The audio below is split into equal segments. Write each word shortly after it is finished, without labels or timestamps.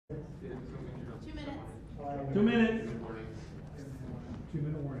2 minutes. 2 minutes.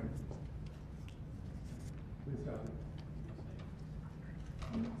 2-minute warning. Please stop.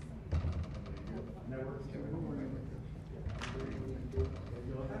 Network.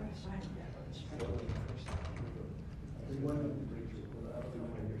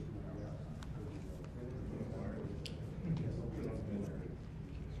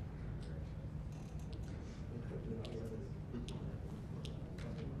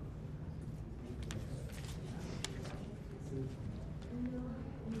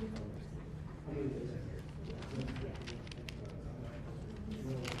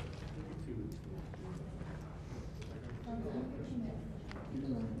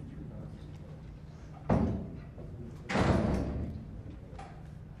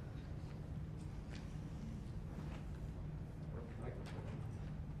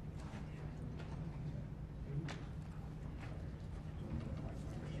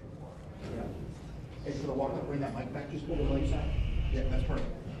 Hey, for the walk up, bring that mic back, just pull the mic back. Yeah, that's perfect.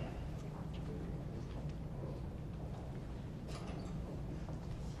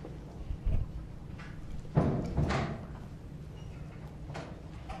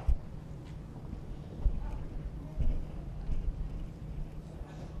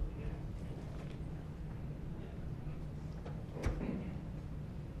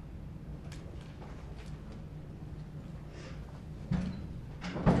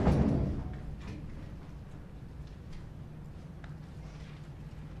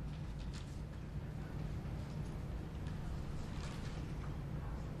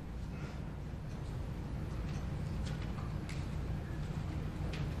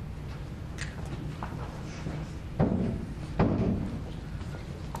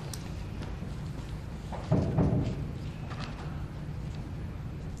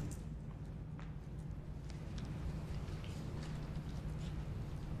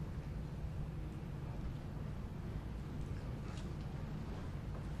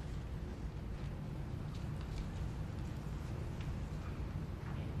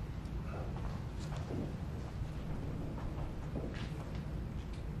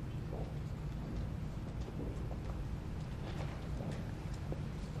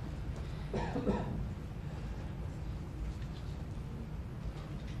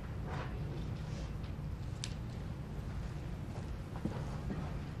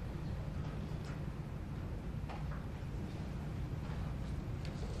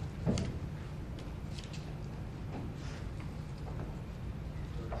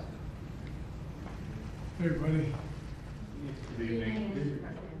 Hey, everybody. Good evening.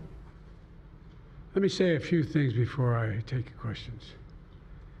 Let me say a few things before I take your questions.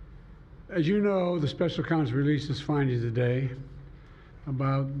 As you know, the special counsel released his findings today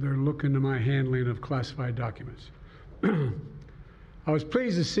about their look into my handling of classified documents. I was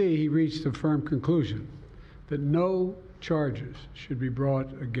pleased to see he reached a firm conclusion that no charges should be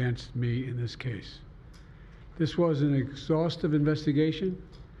brought against me in this case. This was an exhaustive investigation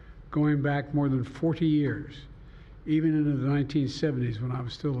going back more than 40 years, even into the 1970s when I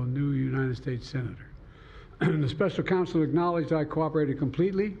was still a new United States Senator. The special counsel acknowledged I cooperated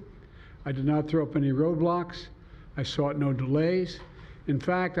completely. I did not throw up any roadblocks. I sought no delays. In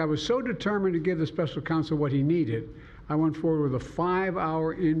fact, I was so determined to give the special counsel what he needed, I went forward with a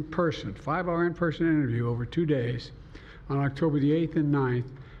 5-hour in-person interview over 2 days on October the 8th and 9th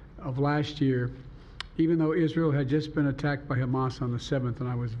of last year, even though Israel had just been attacked by Hamas on the 7th and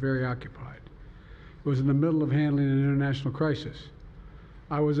I was very occupied. It was in the middle of handling an international crisis.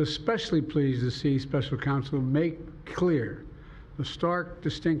 I was especially pleased to see special counsel make clear the stark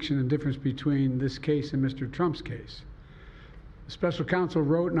distinction and difference between this case and Mr. Trump's case. The special counsel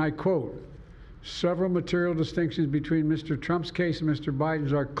wrote, and I quote, "Several material distinctions between Mr. Trump's case and Mr.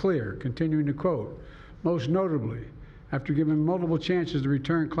 Biden's are clear," continuing to quote, "Most notably, after given multiple chances to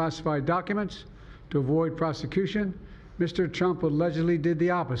return classified documents to avoid prosecution, Mr. Trump allegedly did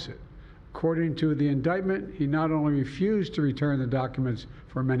the opposite. According to the indictment, he not only refused to return the documents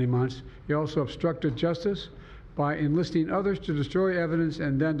for many months, he also obstructed justice by enlisting others to destroy evidence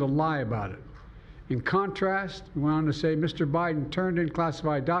and then to lie about it. In contrast," we went on to say, "Mr. Biden turned in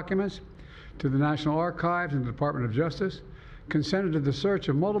classified documents to the National Archives and the Department of Justice, consented to the search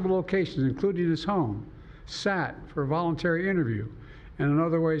of multiple locations, including his home, sat for a voluntary interview, and in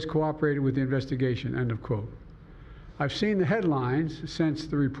other ways cooperated with the investigation," end of quote. I've seen the headlines since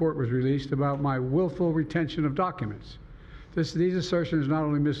the report was released about my willful retention of documents. These assertions are not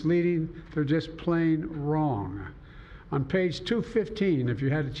only misleading, they're just plain wrong. On page 215, if you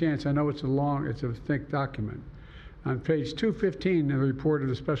had a chance, I know it's a thick document. On page 215, the report of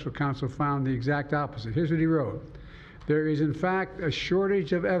the special counsel found the exact opposite. Here's what he wrote. There is, in fact, a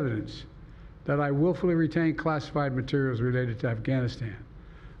shortage of evidence that I willfully retained classified materials related to Afghanistan.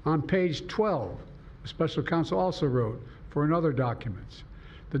 On page 12, the special counsel also wrote for another documents.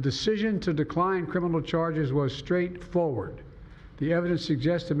 The decision to decline criminal charges was straightforward. The evidence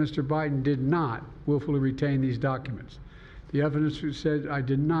suggests that Mr. Biden did not willfully retain these documents. The evidence said I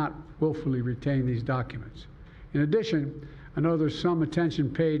did not willfully retain these documents. In addition, I know there's some attention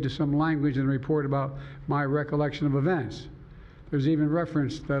paid to some language in the report about my recollection of events. There's even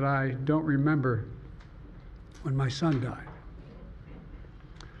reference that I don't remember when my son died.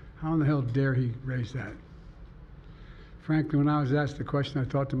 How in the hell dare he raise that? Frankly, when I was asked the question, I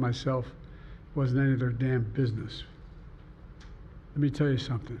thought to myself, it wasn't any of their damn business. Let me tell you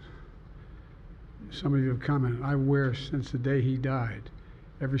something. Some of you have commented, I wear since the day he died,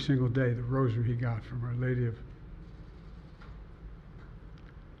 every single day, the rosary he got from Our Lady of.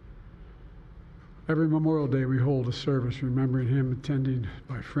 Every Memorial Day we hold a service remembering him, attended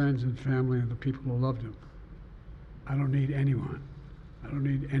by friends and family and the people who loved him. I don't need anyone. I don't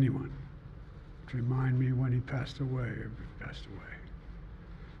need anyone to remind me when he passed away or passed away.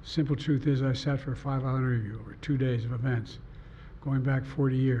 Simple truth is I sat for a 5-hour interview over 2 days of events going back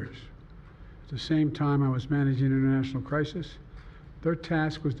 40 years. At the same time I was managing an international crisis, their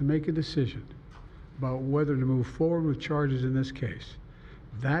task was to make a decision about whether to move forward with charges in this case.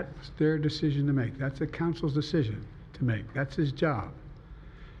 That's their decision to make. That's the counsel's decision to make. That's his job.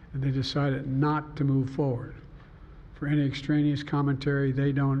 And they decided not to move forward. For any extraneous commentary,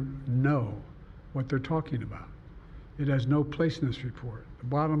 they don't know what they're talking about. It has no place in this report. The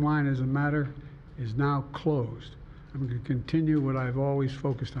bottom line is the matter is now closed. I'm going to continue what I've always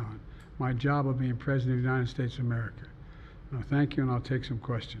focused on, my job of being President of the United States of America. Now, thank you, and I'll take some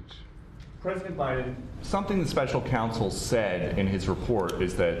questions. President Biden, something the special counsel said in his report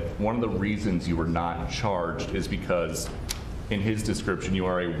is that one of the reasons you were not charged is because, in his description, you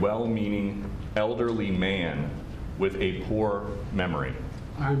are a well-meaning elderly man with a poor memory.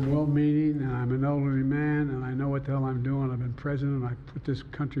 I'm well-meaning, and I'm an elderly man, and I know what the hell I'm doing. I've been president, and I put this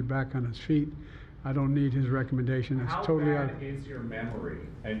country back on its feet. I don't need his recommendation. It's totally out. How bad is your memory,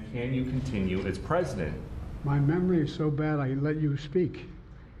 and can you continue as president? My memory is so bad I let you speak.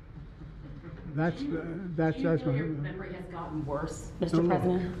 That's your memory has gotten worse, Mr.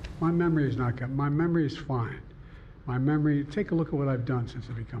 President? My memory is not good. My memory is fine. My memory, take a look at what I've done since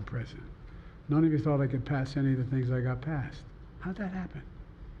I become president. None of you thought I could pass any of the things I got passed. How'd that happen?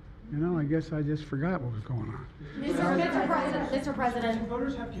 You know, I guess I just forgot what was going on. Mr. President. If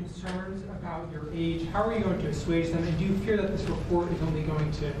voters have concerns about your age, how are you going to assuage them? And do you fear that this report is only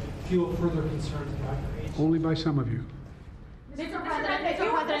going to fuel further concerns about your age? Only by some of you. Mr. President,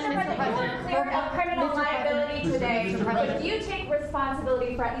 Clear up criminal liability today. Do you take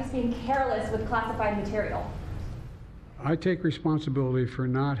responsibility for at least being careless with classified material? I take responsibility for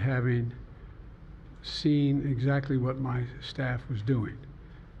not having seen exactly what my staff was doing.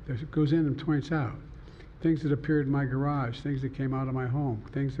 It goes in and points out things that appeared in my garage, things that came out of my home,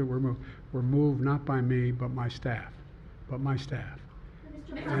 things that were moved not by me but my staff.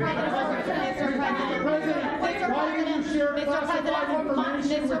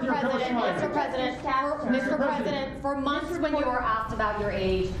 Mr. President, for months when you were asked about your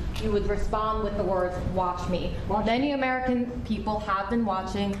age, you would respond with the words, "Watch me." Many American people have been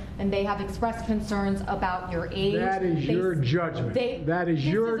watching, and they have expressed concerns about your age. That is your judgment. That is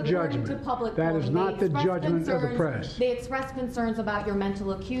your judgment. That is not the judgment of the press. They express concerns about your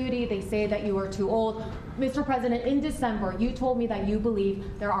mental acuity. They say that you are too old. Mr. President, in December, you told me that you believe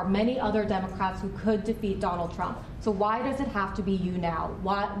there are many other Democrats who could defeat Donald Trump. So why does it have to be you now?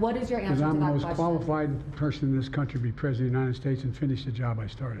 What is your answer to that question? Because I'm the most qualified person in this country to be President of the United States and finish the job I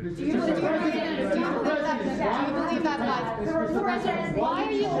started. Do you believe that, guys? Why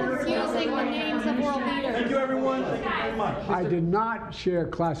are you confusing the names of world leaders? Thank you, everyone. Thank you very much. I did not share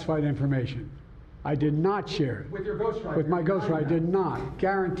classified information. I did not share it. With your ghostwriter. With my ghostwriter, I did not.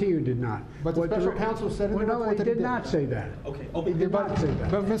 Guarantee you did not. But the special counsel said in the no, report he that he did not say that. Okay. He did not say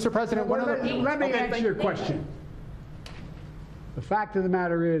that. But Mr. President, Let me answer your question. The fact of the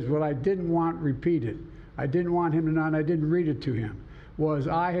matter is, what I didn't want repeated, I didn't want him to know, and I didn't read it to him, was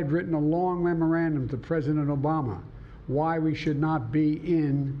I had written a long memorandum to President Obama why we should not be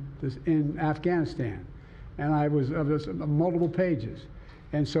in Afghanistan. And I was of multiple pages.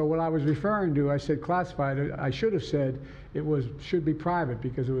 And so what I was referring to, I said classified. I should have said it should be private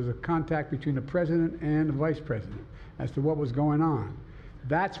because it was a contact between the president and the vice president as to what was going on.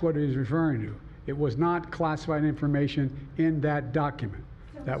 That's what he was referring to. It was not classified information in that document.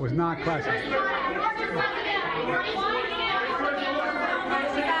 That was not classified.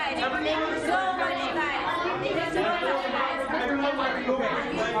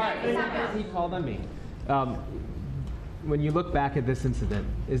 He called on me. When you look back at this incident,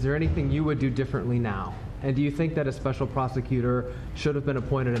 is there anything you would do differently now? And do you think that a special prosecutor should have been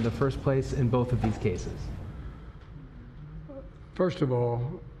appointed in the first place in both of these cases? First of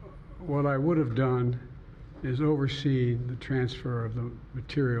all, what I would have done is oversee the transfer of the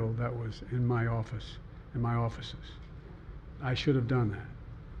material that was in my office, in my offices. I should have done that.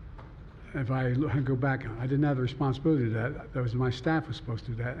 If I go back, I didn't have the responsibility to do that. That was my staff was supposed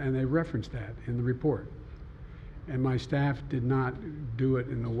to do that, and they referenced that in the report. And my staff did not do it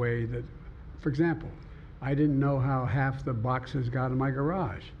in a way that, for example, I didn't know how half the boxes got in my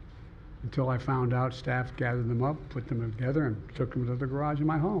garage until I found out staff gathered them up, put them together, and took them to the garage in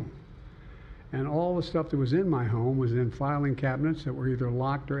my home. And all the stuff that was in my home was in filing cabinets that were either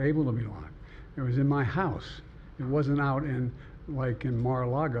locked or able to be locked. It was in my house. It wasn't out in, like in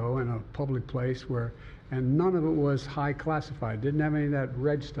Mar-a-Lago, in a public place where, and none of it was high classified. Didn't have any of that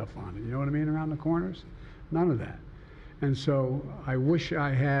red stuff on it. You know what I mean, around the corners? None of that. And so I wish I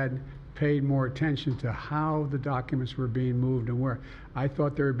had paid more attention to how the documents were being moved and where. I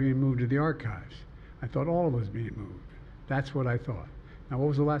thought they were being moved to the archives. I thought all of it was being moved. That's what I thought. Now, what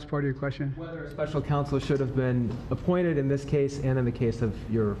was the last part of your question? Whether a special counsel should have been appointed in this case and in the case of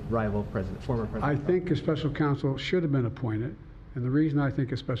your rival president, former president. I think a special counsel should have been appointed. And the reason I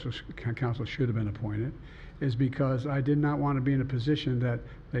think a special counsel should have been appointed is because I did not want to be in a position that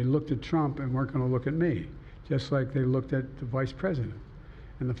they looked at Trump and weren't going to look at me, just like they looked at the vice president.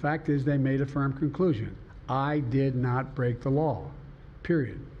 And the fact is they made a firm conclusion. I did not break the law,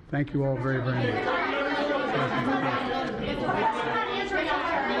 period. Thank you all very, very much.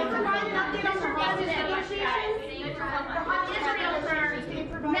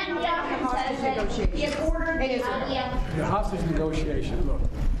 The hostage negotiation, look.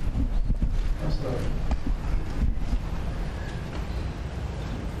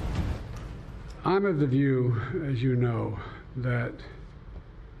 I'm of the view, as you know, that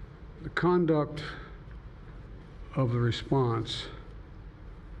the conduct of the response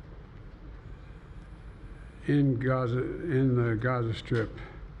in Gaza, in the Gaza Strip,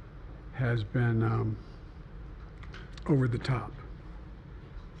 has been over the top.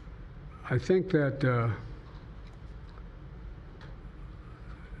 I think that,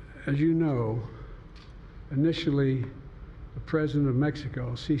 as you know, initially the president of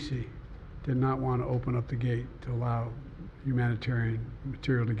Mexico, Sisi, did not want to open up the gate to allow humanitarian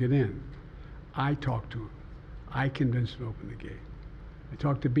material to get in. I talked to him. I convinced him to open the gate. I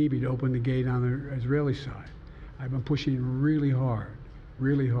talked to Bibi to open the gate on the Israeli side. I've been pushing really hard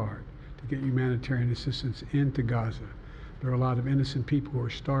to get humanitarian assistance into Gaza. There are a lot of innocent people who are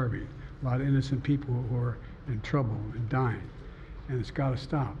starving, a lot of innocent people who are in trouble and dying, and it's got to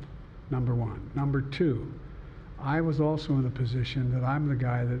stop, number one. Number two, I was also in a position that I'm the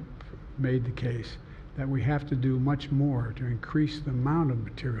guy that made the case that we have to do much more to increase the amount of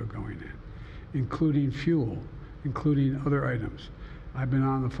material going in, including fuel, including other items. I've been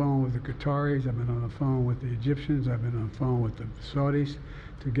on the phone with the Qataris, I've been on the phone with the Egyptians, I've been on the phone with the Saudis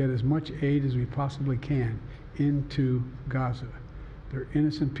to get as much aid as we possibly can into Gaza. There are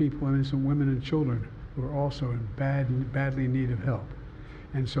innocent people, innocent women and children who are also in badly in need of help.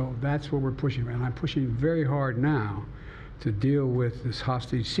 And so that's what we're pushing. And I'm pushing very hard now to deal with this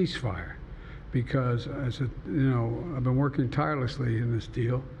hostage ceasefire because, as I've been working tirelessly in this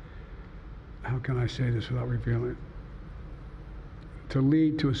deal. How can I say this without revealing it? To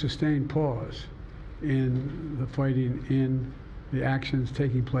lead to a sustained pause in the fighting, in the actions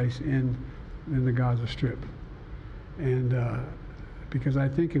taking place in the Gaza Strip. And because I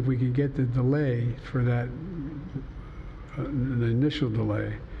think if we could get the delay for that, the initial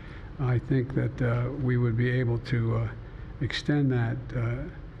delay, I think that we would be able to extend that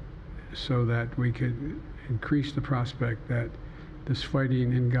so that we could increase the prospect that this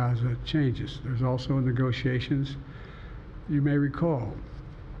fighting in Gaza changes. There's also negotiations. You may recall,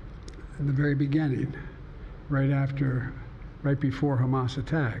 in the very beginning, right before Hamas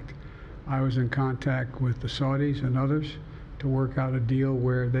attacked, I was in contact with the Saudis and others to work out a deal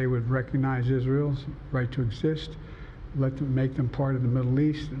where they would recognize Israel's right to exist, make them part of the Middle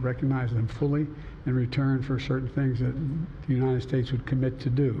East, recognize them fully in return for certain things that the United States would commit to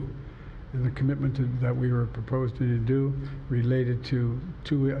do. And the commitment that we were proposing to do related to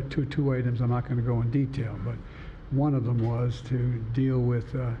two items. I'm not going to go in detail, but one of them was to deal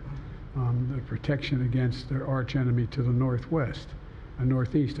with the protection against their arch enemy to the northwest,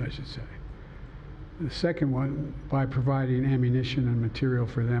 northeast, I should say. The second one, by providing ammunition and material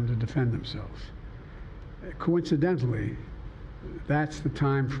for them to defend themselves. Coincidentally, that's the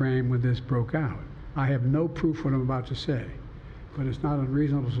time frame when this broke out. I have no proof what I'm about to say, but it's not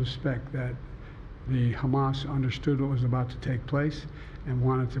unreasonable to suspect that the Hamas understood what was about to take place and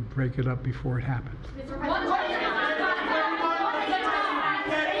wanted to break it up before it happened.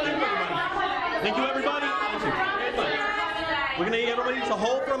 Thank you, everybody. We're going to need everybody to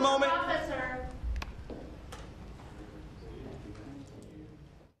hold for a moment.